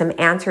to get some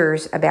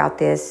answers about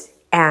this,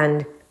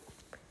 and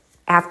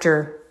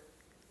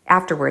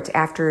afterwards,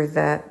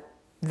 after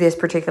this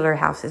particular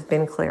house has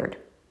been cleared.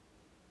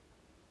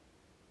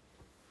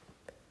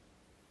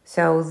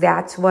 So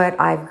that's what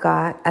I've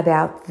got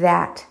about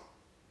that.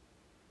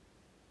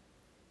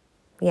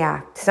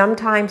 Yeah,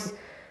 sometimes,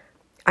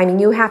 I mean,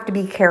 you have to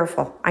be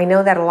careful. I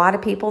know that a lot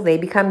of people, they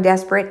become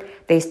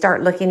desperate. They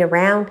start looking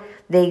around.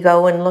 They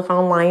go and look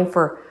online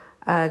for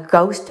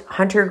ghost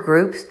hunter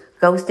groups,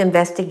 ghost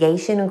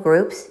investigation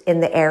groups in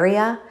the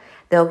area.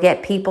 They'll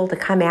get people to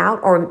come out,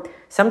 or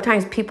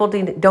sometimes people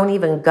don't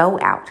even go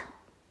out.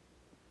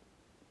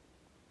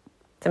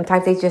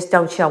 Sometimes they just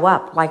don't show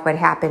up, like what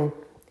happened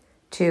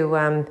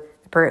to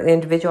the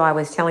individual I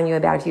was telling you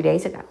about a few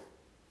days ago.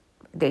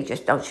 They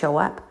just don't show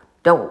up.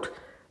 Don't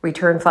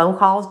return phone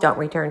calls, don't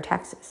return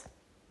texts.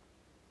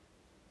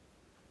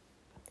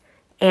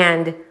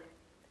 And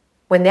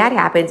when that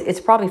happens,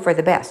 it's probably for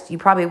the best. You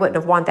probably wouldn't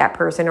have want that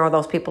person or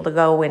those people to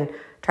go and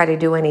try to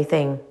do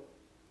anything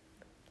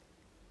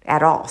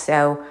at all.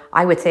 So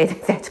I would say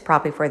that that's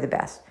probably for the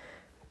best.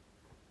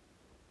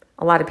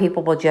 A lot of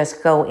people will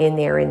just go in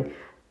there and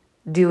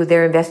do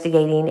their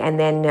investigating and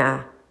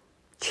then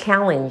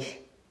challenge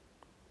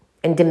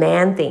and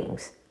demand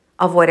things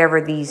of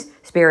whatever these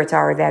spirits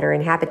are that are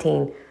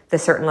inhabiting the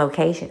certain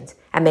locations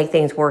and make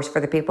things worse for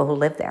the people who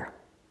live there.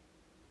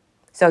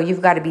 So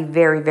you've got to be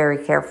very,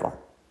 very careful.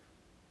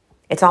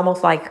 It's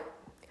almost like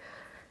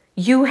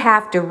you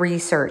have to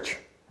research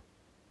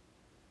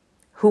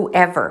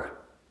whoever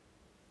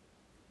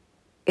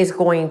is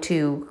going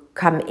to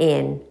come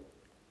in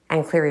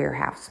and clear your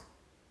house.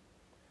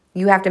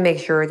 You have to make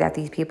sure that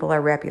these people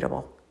are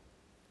reputable.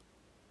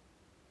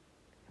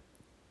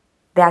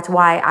 That's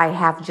why I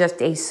have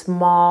just a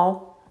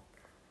small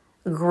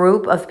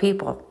group of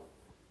people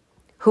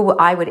who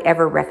I would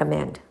ever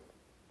recommend.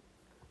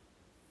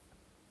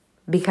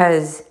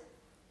 Because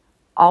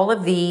all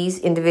of these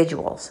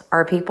individuals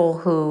are people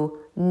who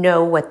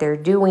know what they're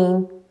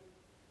doing,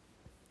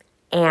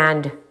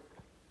 and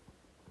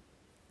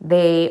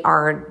they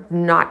are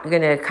not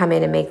going to come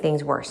in and make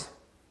things worse.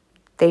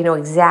 They know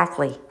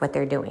exactly what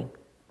they're doing.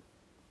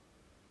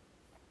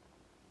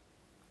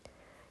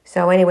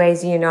 So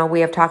anyways,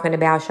 we have talking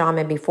about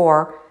shaman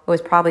before. It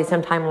was probably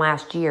sometime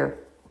last year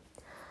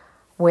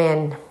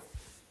when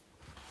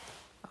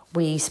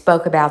we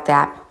spoke about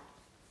that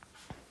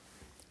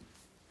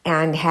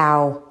and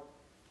how,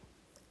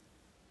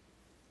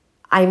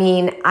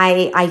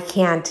 I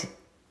can't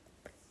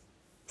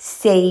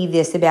say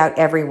this about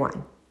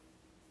everyone.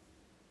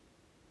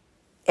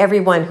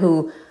 Everyone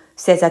who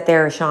says that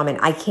they're a shaman,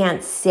 I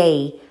can't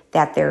say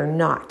that they're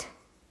not.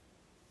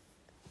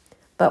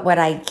 But what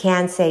I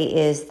can say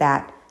is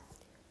that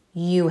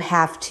you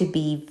have to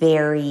be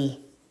very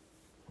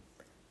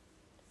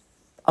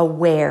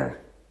aware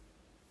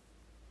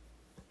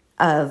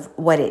of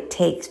what it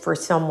takes for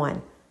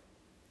someone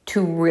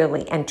to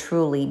really and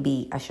truly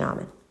be a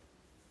shaman.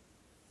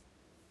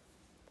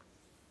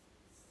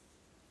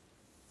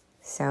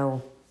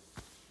 So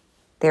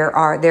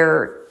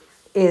there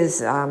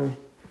is a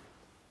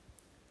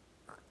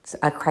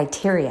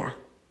criteria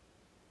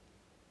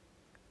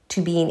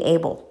to being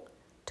able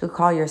to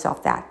call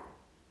yourself that.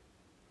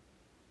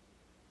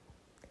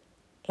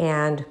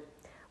 And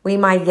we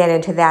might get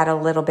into that a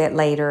little bit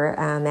later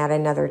at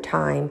another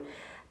time,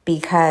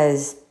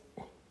 because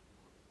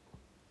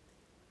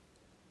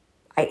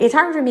it's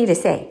hard for me to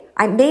say.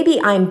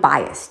 Maybe I'm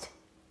biased.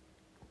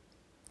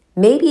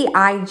 Maybe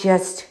I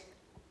just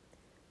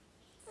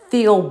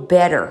feel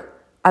better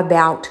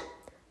about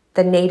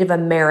the Native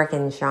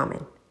American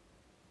shaman.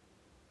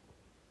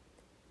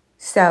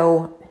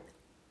 So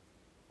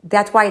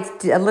that's why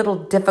it's a little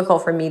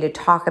difficult for me to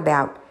talk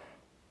about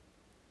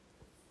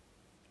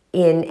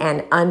in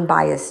an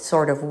unbiased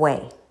sort of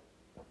way.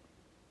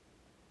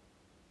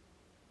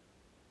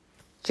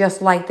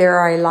 Just like there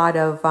are a lot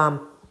of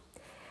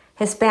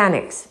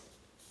Hispanics.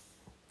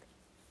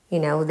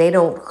 They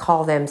don't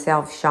call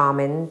themselves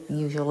shaman.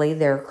 Usually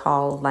they're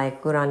called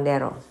like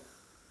curanderos.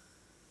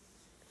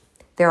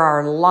 There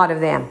are a lot of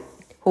them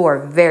who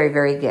are very,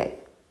 very good.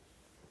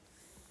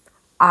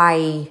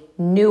 I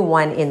knew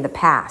one in the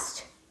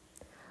past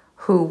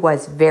who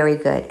was very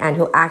good and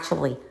who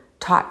actually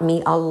taught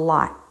me a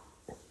lot.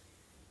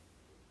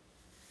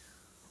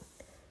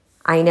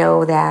 I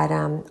know that,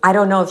 I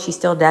don't know if she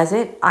still does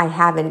it. I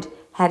haven't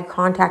had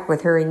contact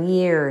with her in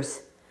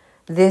years.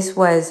 This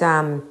was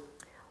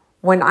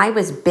when I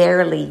was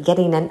barely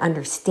getting an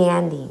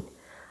understanding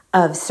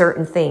of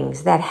certain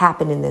things that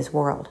happen in this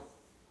world.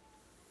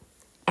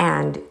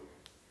 And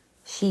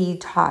she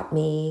taught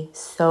me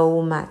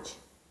so much.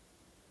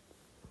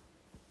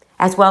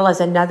 As well as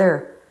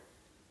another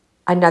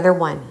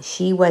one.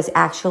 She was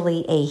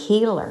actually a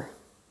healer.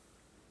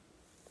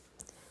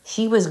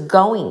 She was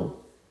going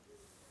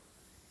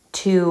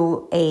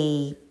to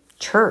a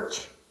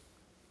church.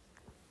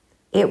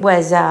 It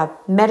was a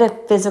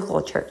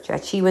metaphysical church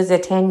that she was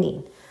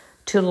attending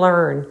to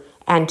learn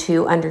and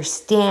to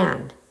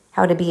understand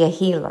how to be a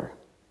healer.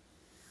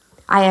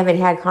 I haven't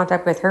had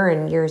contact with her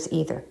in years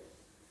either.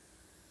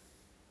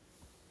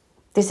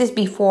 This is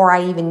before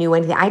I even knew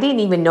anything. I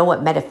didn't even know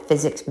what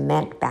metaphysics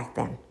meant back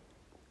then.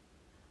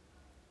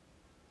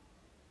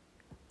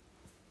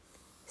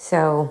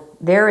 So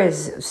there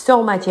is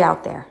so much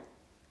out there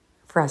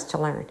for us to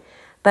learn.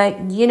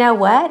 But you know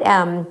what?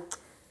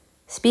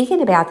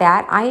 speaking about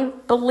that, I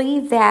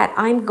believe that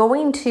I'm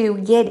going to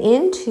get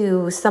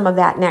into some of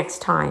that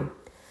next time.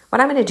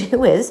 What I'm going to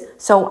do is,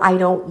 so I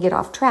don't get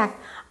off track,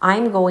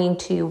 I'm going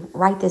to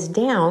write this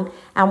down,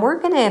 and we're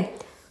going to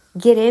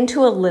get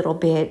into a little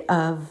bit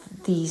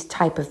of these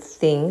type of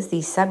things,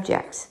 these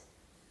subjects,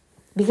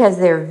 because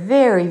they're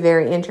very,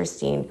 very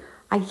interesting.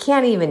 I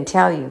can't even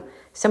tell you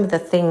some of the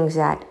things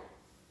that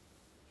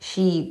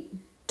she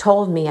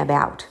told me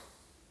about.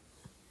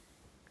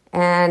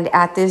 And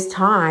at this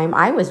time,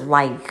 I was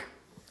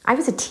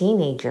a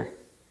teenager.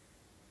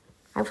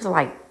 I was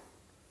like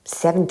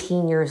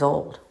 17 years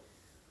old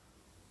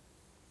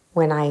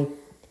when I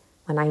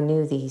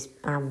knew these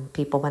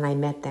people, when I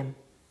met them.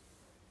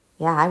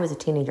 Yeah, I was a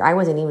teenager. I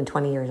wasn't even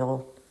 20 years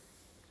old.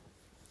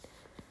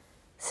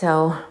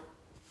 So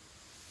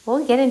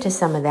we'll get into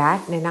some of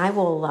that, and I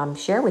will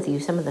share with you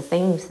some of the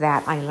things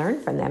that I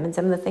learned from them and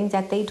some of the things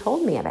that they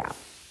told me about.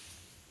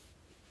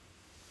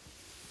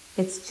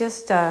 It's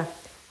just a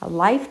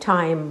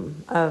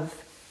lifetime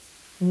of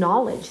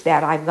knowledge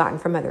that I've gotten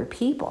from other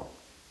people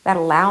that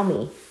allow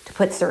me to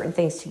put certain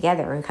things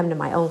together and come to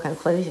my own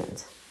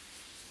conclusions.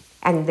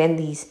 And then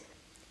these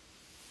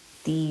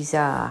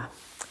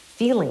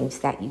feelings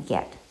that you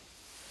get,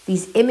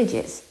 these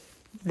images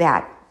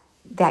that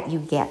you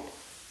get,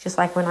 just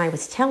like when I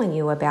was telling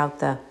you about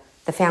the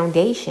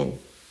foundation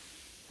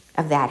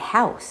of that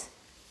house.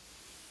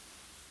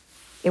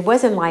 It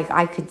wasn't like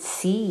I could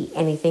see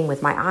anything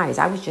with my eyes.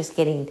 I was just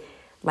getting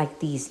like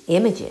these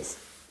images.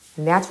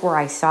 And that's where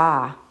I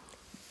saw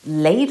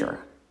later.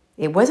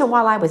 It wasn't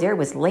while I was there, it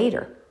was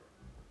later.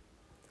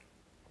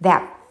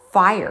 That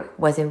fire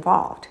was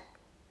involved.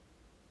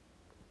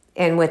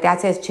 And what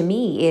that says to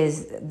me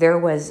is there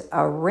was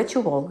a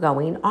ritual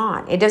going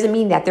on. It doesn't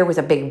mean that there was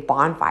a big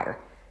bonfire.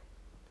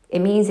 It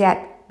means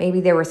that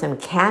maybe there were some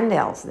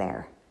candles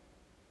there.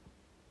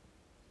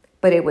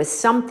 But it was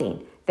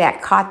something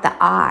that caught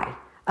the eye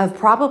of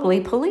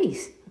probably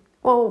police.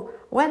 Well,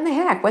 what in the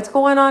heck? What's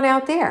going on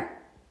out there?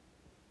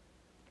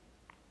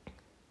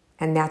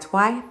 And that's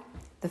why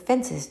the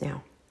fences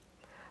now.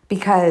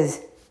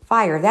 Because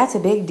fire, that's a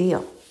big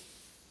deal.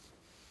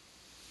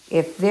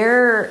 If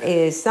there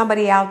is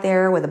somebody out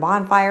there with a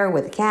bonfire,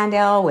 with a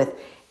candle, with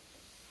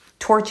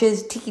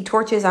torches, tiki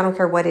torches, I don't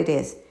care what it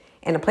is,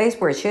 in a place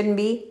where it shouldn't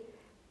be,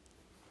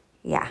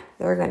 yeah,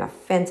 they're going to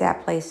fence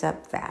that place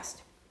up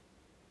fast.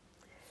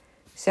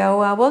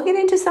 So we'll get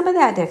into some of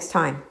that next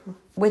time,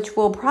 which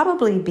will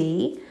probably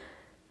be,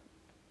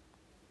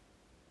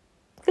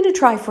 I'm going to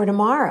try for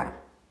tomorrow.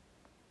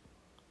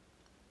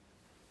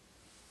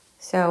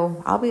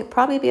 So I'll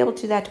probably be able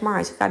to do that tomorrow.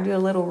 I just got to do a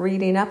little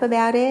reading up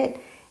about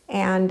it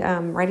and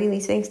writing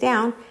these things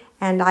down,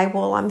 and I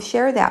will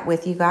share that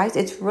with you guys.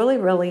 It's really,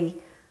 really,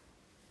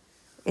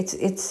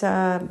 it's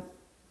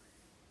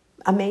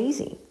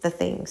amazing, the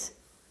things.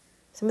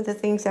 Some of the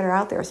things that are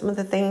out there, some of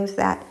the things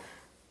that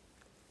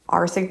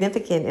are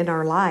significant in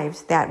our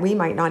lives that we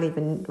might not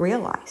even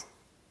realize.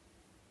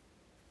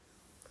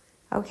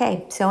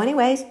 Okay, so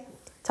anyways,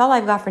 that's all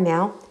I've got for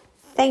now.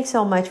 Thanks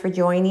so much for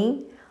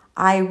joining.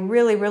 I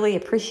really, really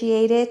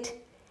appreciate it.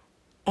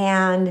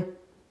 And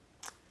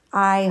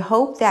I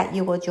hope that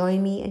you will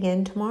join me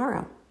again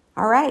tomorrow.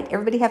 All right,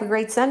 everybody have a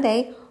great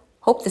Sunday.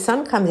 Hope the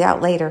sun comes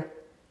out later.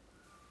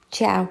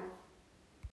 Ciao.